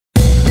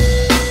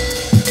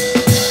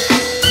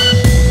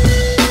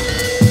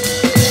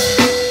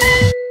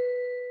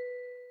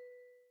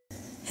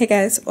Hey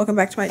guys, welcome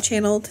back to my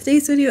channel.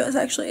 Today's video is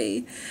actually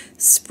a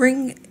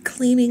spring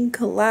cleaning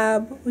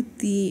collab with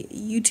the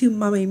YouTube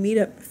Mommy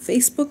Meetup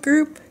Facebook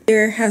group.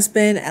 There has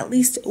been at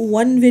least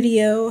one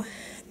video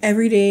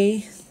every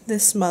day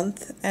this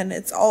month, and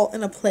it's all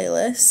in a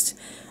playlist,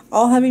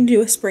 all having to do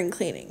with spring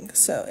cleaning.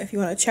 So if you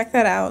want to check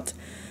that out,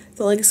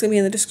 the link is going to be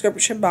in the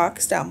description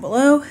box down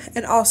below,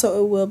 and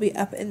also it will be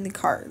up in the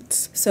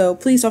cards. So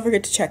please don't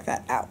forget to check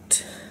that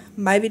out.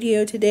 My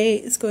video today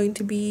is going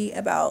to be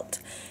about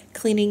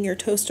cleaning your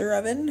toaster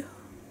oven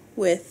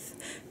with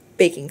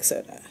baking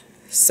soda.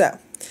 So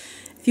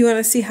if you want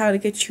to see how to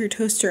get your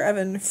toaster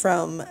oven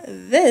from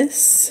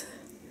this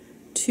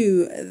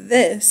to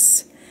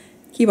this,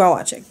 keep on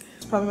watching.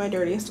 It's probably my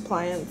dirtiest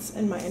appliance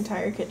in my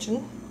entire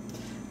kitchen,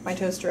 my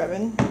toaster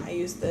oven. I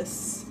use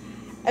this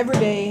every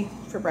day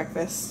for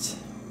breakfast,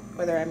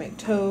 whether I make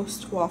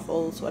toast,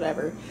 waffles,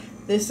 whatever.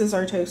 This is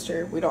our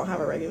toaster. We don't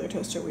have a regular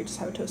toaster, we just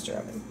have a toaster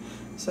oven.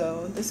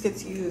 So this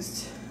gets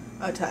used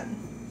a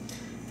ton.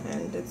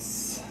 And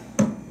it's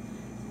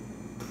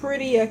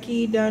pretty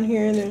yucky down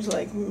here, and there's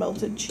like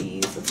melted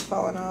cheese that's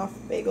falling off,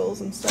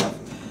 bagels and stuff.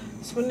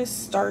 So I'm going to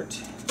start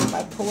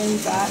by pulling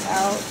that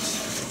out.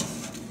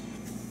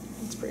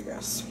 It's pretty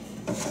gross.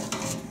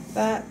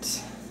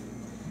 That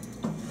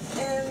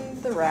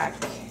and the rack.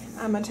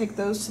 I'm going to take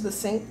those to the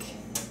sink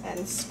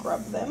and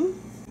scrub them.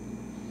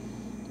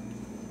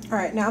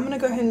 Alright, now I'm going to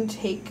go ahead and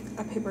take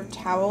a paper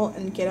towel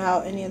and get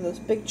out any of those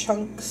big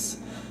chunks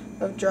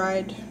of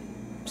dried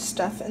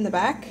stuff in the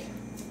back.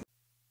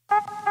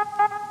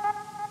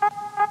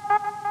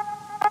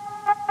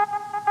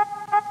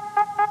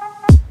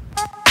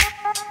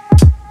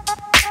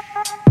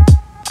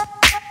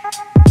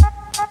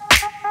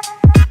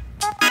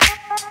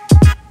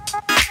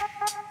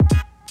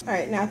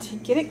 Alright, now to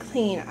get it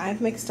clean, I've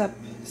mixed up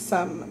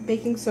some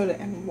baking soda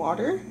and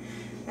water,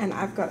 and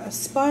I've got a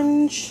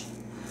sponge.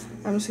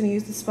 I'm just going to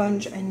use the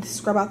sponge and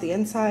scrub out the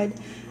inside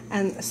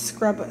and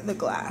scrub the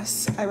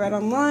glass. I read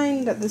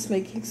online that this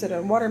baking soda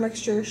and water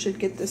mixture should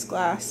get this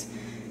glass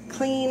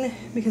clean,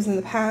 because in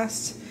the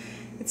past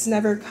it's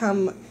never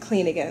come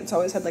clean again. It's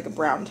always had like a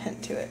brown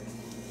tint to it.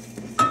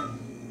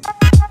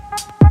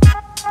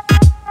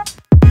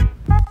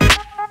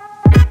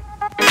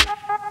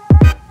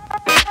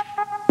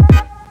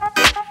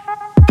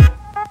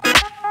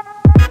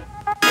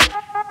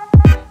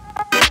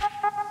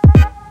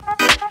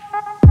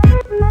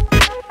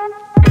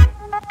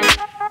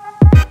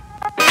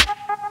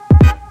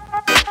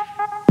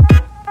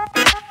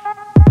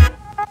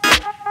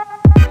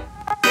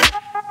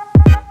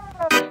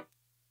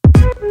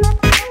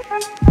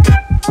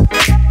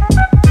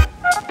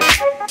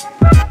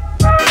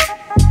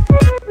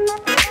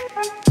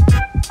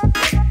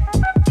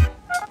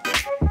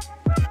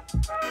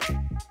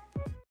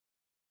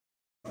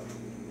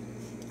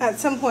 At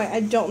some point,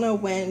 I don't know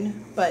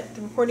when, but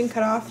the recording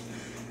cut off,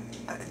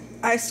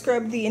 I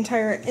scrubbed the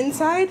entire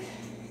inside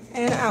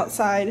and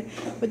outside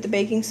with the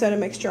baking soda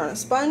mixture on a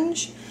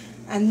sponge,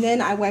 and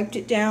then I wiped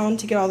it down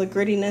to get all the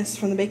grittiness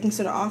from the baking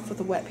soda off with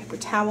a wet paper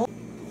towel.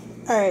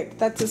 Alright,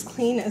 that's as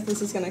clean as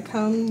this is going to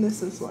come.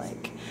 This is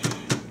like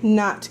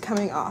not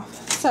coming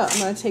off. So I'm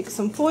going to take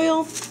some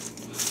foil,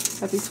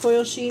 got these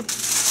foil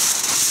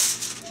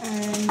sheets,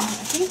 and I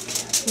think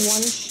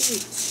one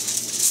sheet.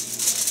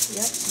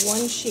 Yep,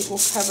 one sheet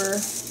will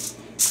cover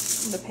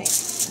the paint.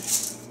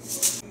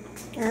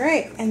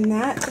 Alright, and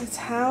that is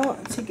how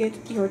to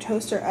get your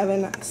toaster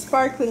oven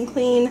sparkling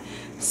clean.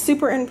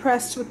 Super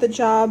impressed with the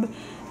job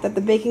that the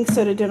baking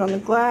soda did on the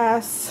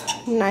glass.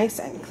 Nice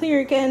and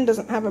clear again,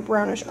 doesn't have a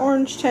brownish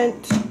orange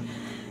tint.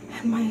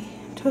 And my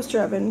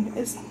toaster oven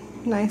is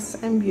nice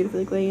and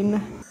beautifully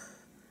clean.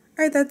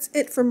 Alright, that's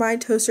it for my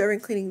toaster oven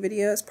cleaning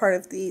video as part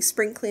of the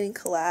spring cleaning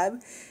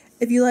collab.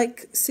 If you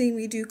like seeing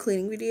me do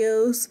cleaning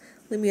videos,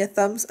 leave me a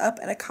thumbs up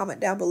and a comment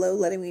down below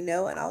letting me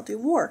know, and I'll do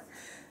more.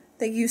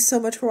 Thank you so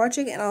much for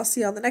watching, and I'll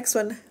see you on the next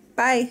one.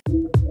 Bye!